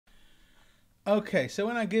Okay, so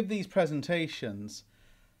when I give these presentations,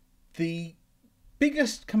 the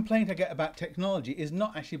biggest complaint I get about technology is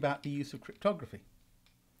not actually about the use of cryptography.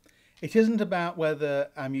 It isn't about whether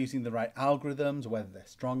I'm using the right algorithms, whether they're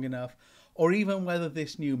strong enough, or even whether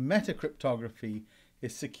this new metacryptography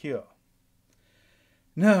is secure.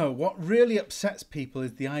 No, what really upsets people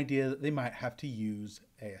is the idea that they might have to use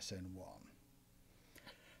ASN1.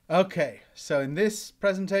 Okay, so in this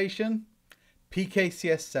presentation,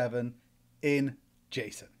 PKCS7 in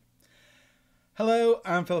JSON. Hello,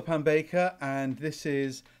 I'm Philip Ann Baker, and this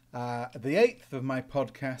is the 8th of my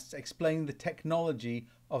podcasts explaining the technology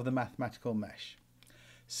of the mathematical mesh.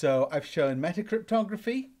 So I've shown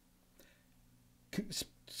metacryptography,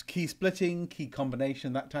 key splitting, key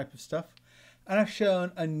combination, that type of stuff, and I've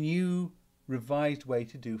shown a new revised way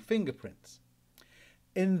to do fingerprints.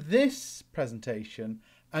 In this presentation,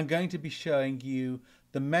 I'm going to be showing you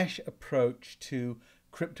the mesh approach to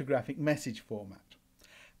cryptographic message format.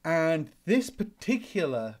 And this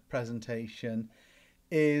particular presentation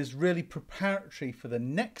is really preparatory for the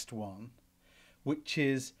next one, which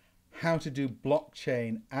is how to do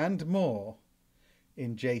blockchain and more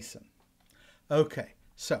in JSON. Okay,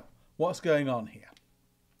 so what's going on here?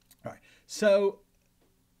 All right, so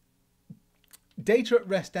Data at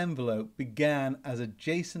Rest Envelope began as a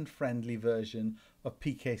JSON-friendly version of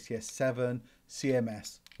PKCS7,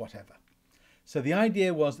 CMS, whatever. So the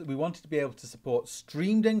idea was that we wanted to be able to support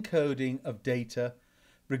streamed encoding of data,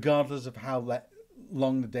 regardless of how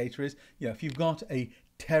long the data is. You know, if you've got a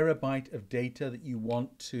terabyte of data that you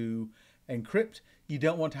want to encrypt, you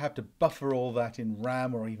don't want to have to buffer all that in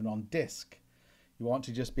RAM or even on disk. You want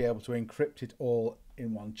to just be able to encrypt it all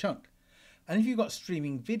in one chunk. And if you've got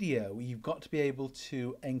streaming video, you've got to be able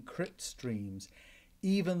to encrypt streams,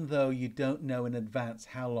 even though you don't know in advance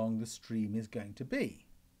how long the stream is going to be.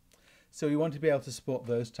 So we want to be able to support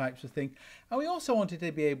those types of things. And we also wanted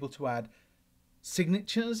to be able to add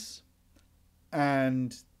signatures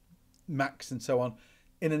and MACs and so on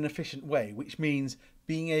in an efficient way, which means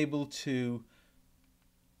we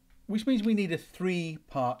need a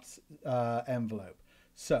 3-part envelope.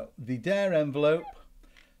 So the DARE envelope,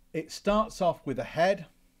 it starts off with a head.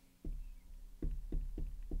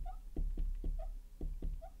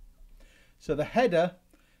 So the header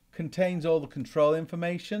contains all the control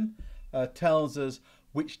information, tells us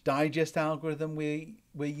which digest algorithm we're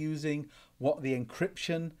using, what the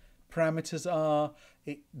encryption parameters are,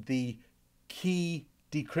 the key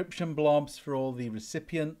decryption blobs for all the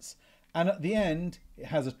recipients, and at the end it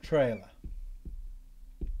has a trailer.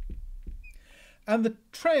 And the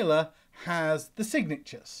trailer has the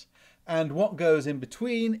signatures, and what goes in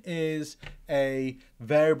between is a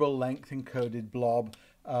variable length encoded blob.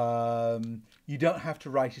 You don't have to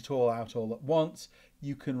write it all out all at once.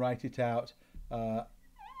 You can write it out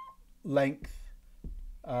length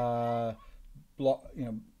block,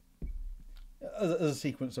 as a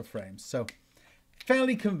sequence of frames. So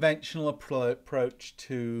fairly conventional approach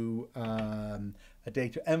to a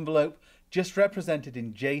data envelope, just represented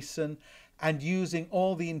in JSON and using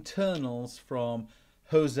all the internals from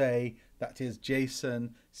Jose, that is JSON,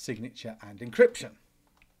 signature and encryption.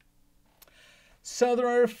 So there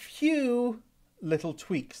are a few little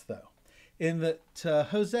tweaks though, in that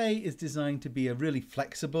Jose is designed to be a really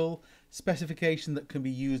flexible specification that can be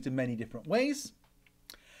used in many different ways.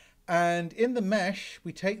 And in the mesh,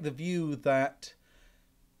 we take the view that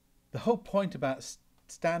the whole point about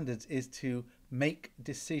standards is to make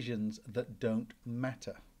decisions that don't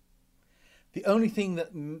matter. The only thing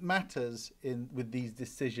that matters with these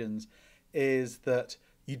decisions is that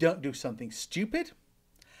you don't do something stupid,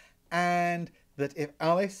 and that if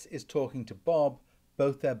Alice is talking to Bob,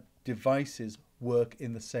 both their devices work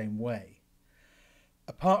in the same way.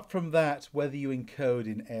 Apart from that, whether you encode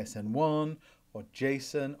in ASN1 or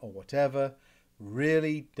JSON or whatever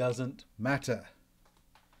really doesn't matter.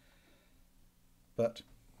 But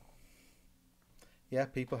yeah,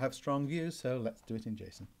 people have strong views, so let's do it in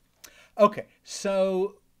JSON. Okay,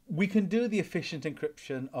 so we can do the efficient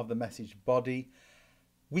encryption of the message body.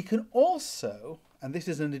 We can also, and this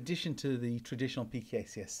is in addition to the traditional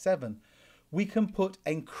PKCS7, we can put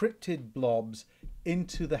encrypted blobs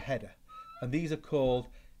into the header. And these are called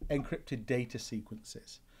encrypted data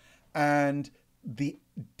sequences. And the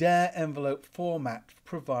DARE envelope format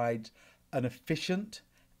provides an efficient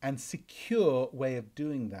and secure way of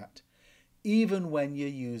doing that, even when you're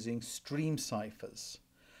using stream ciphers.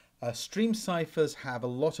 Stream ciphers have a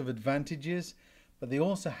lot of advantages, but they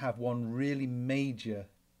also have one really major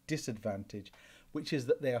disadvantage, which is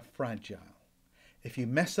that they are fragile. If you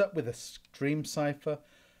mess up with a stream cipher,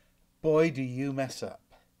 boy do you mess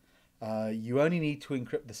up. You only need to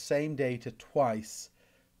encrypt the same data twice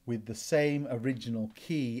with the same original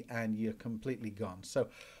key and you're completely gone. So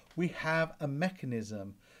we have a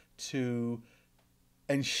mechanism to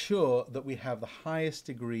ensure that we have the highest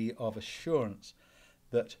degree of assurance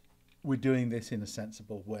that we're doing this in a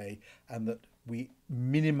sensible way and that we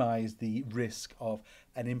minimize the risk of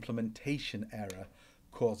an implementation error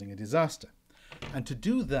causing a disaster. And to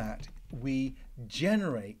do that, we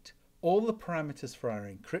generate all the parameters for our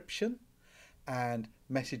encryption and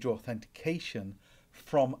message authentication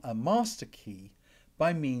from a master key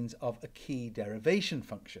by means of a key derivation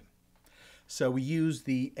function. So we use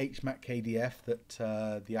the HMAC KDF that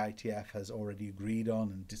the IETF has already agreed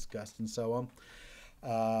on and discussed and so on.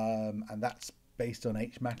 And that's based on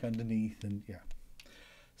HMAC underneath, and yeah.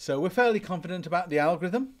 So we're fairly confident about the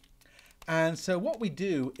algorithm. And so what we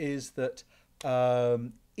do is that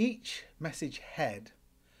each message head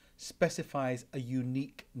specifies a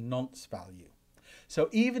unique nonce value. So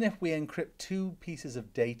even if we encrypt two pieces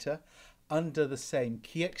of data under the same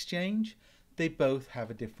key exchange, they both have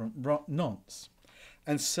a different nonce.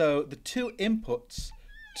 And so the two inputs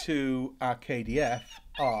to our KDF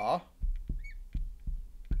are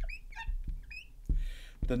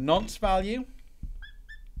the nonce value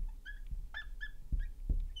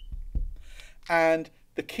and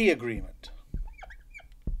the key agreement.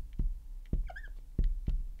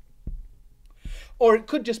 Or it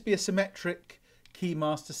could just be a symmetric key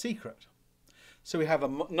master secret. So we have a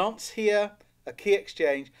nonce here, a key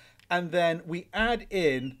exchange, and then we add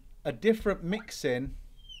in a different mix-in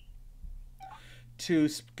to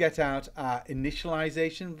get out our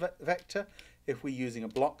initialization vector if we're using a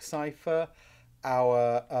block cipher,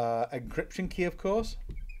 our encryption key, of course,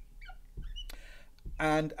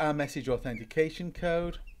 and our message authentication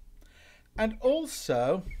code, and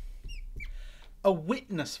also a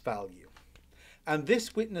witness value. And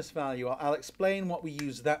this witness value, I'll explain what we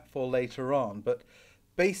use that for later on, but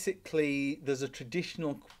basically there's a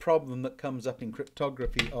traditional problem that comes up in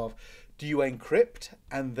cryptography of, do you encrypt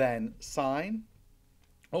and then sign,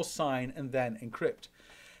 or sign and then encrypt?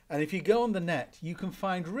 And if you go on the net, you can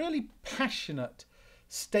find really passionate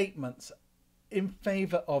statements in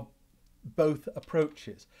favor of both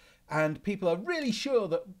approaches. And people are really sure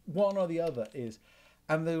that one or the other is.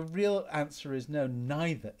 And the real answer is no,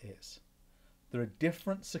 neither is. There are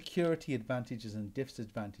different security advantages and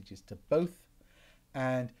disadvantages to both.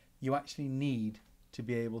 And you actually need to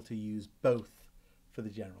be able to use both for the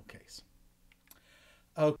general case.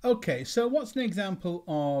 Okay, so what's an example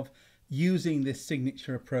of using this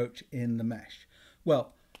signature approach in the mesh?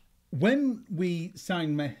 Well, when we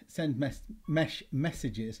send mesh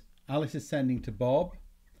messages, Alice is sending to Bob,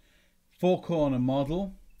 four-corner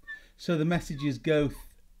model. So the messages go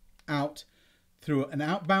out through an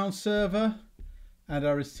outbound server and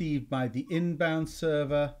are received by the inbound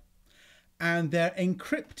server, and they're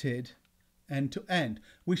encrypted end to end,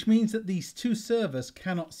 which means that these two servers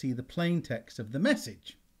cannot see the plain text of the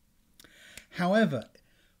message. However,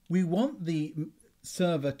 we want the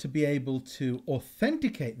server to be able to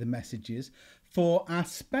authenticate the messages for our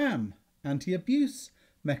spam anti-abuse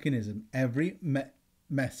mechanism. Every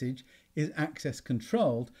message is access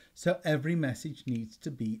controlled, so every message needs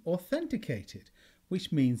to be authenticated,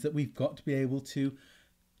 which means that we've got to be able to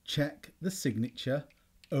check the signature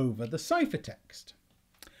over the ciphertext.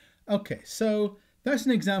 Okay, so that's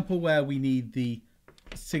an example where we need the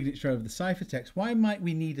signature over the ciphertext. Why might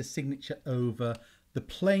we need a signature over the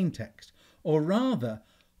plain text? Or rather,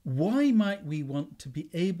 why might we want to be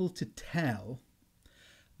able to tell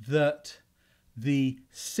that the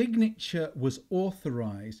signature was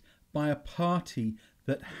authorized by a party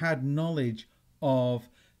that had knowledge of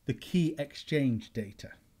the key exchange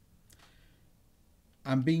data?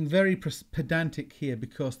 I'm being very pedantic here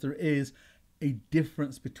because there is a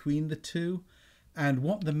difference between the two, and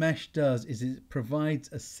what the mesh does is it provides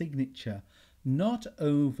a signature not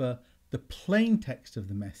over the plain text of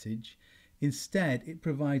the message. Instead, it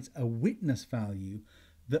provides a witness value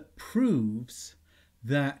that proves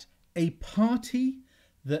that a party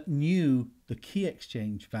that knew the key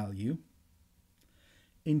exchange value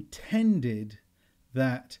intended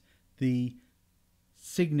that the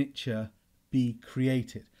signature be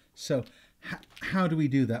created. So how do we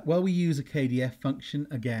do that? Well, we use a KDF function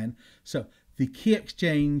again. So the key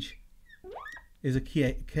exchange is a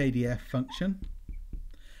KDF function,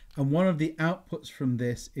 and one of the outputs from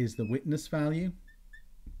this is the witness value.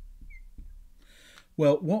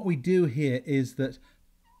 Well, what we do here is that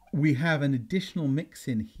we have an additional mix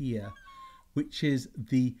in here, which is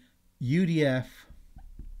the UDF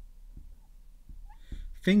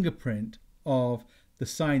fingerprint of the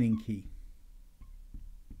signing key.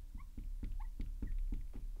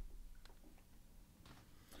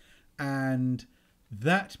 And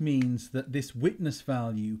that means that this witness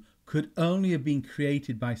value could only have been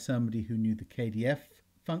created by somebody who knew the KDF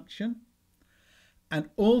function, and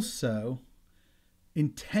also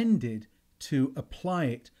intended to apply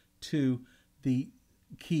it to the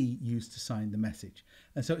key used to sign the message.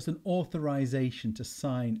 And so it's an authorization to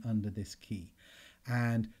sign under this key.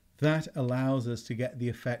 And that allows us to get the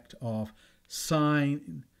effect of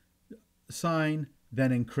sign,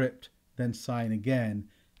 then encrypt, then sign again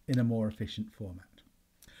in a more efficient format.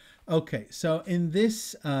 Okay, so in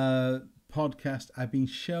this podcast, I've been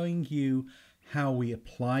showing you how we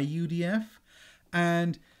apply UDF,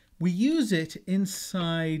 and we use it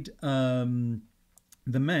inside the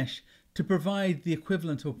mesh to provide the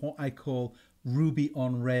equivalent of what I call Ruby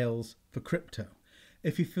on Rails for crypto.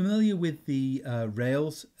 If you're familiar with the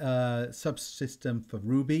Rails subsystem for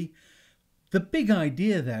Ruby, the big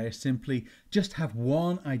idea there is simply just have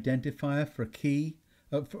one identifier for a key,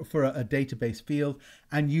 for a database field,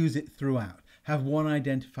 and use it throughout. Have one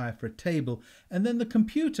identifier for a table, and then the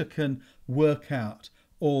computer can work out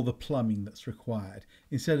all the plumbing that's required,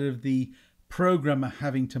 instead of the programmer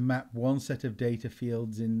having to map one set of data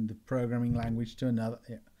fields in the programming language to another.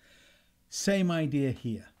 Yeah. Same idea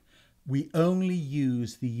here. We only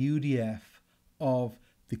use the UDF of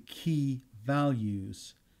the key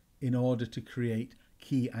values in order to create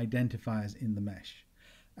key identifiers in the mesh.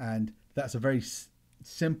 And that's a very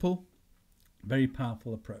simple, very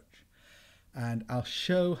powerful approach. And I'll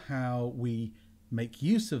show how we make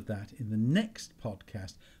use of that in the next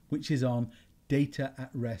podcast, which is on Data at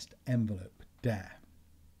Rest Envelope, DARE.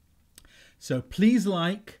 So please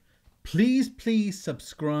please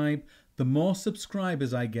subscribe. The more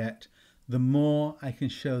subscribers I get, the more I can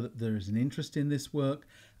show that there is an interest in this work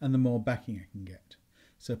and the more backing I can get.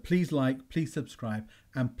 So please please subscribe,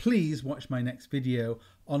 and please watch my next video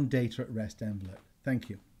on Data at Rest Envelope. Thank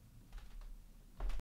you.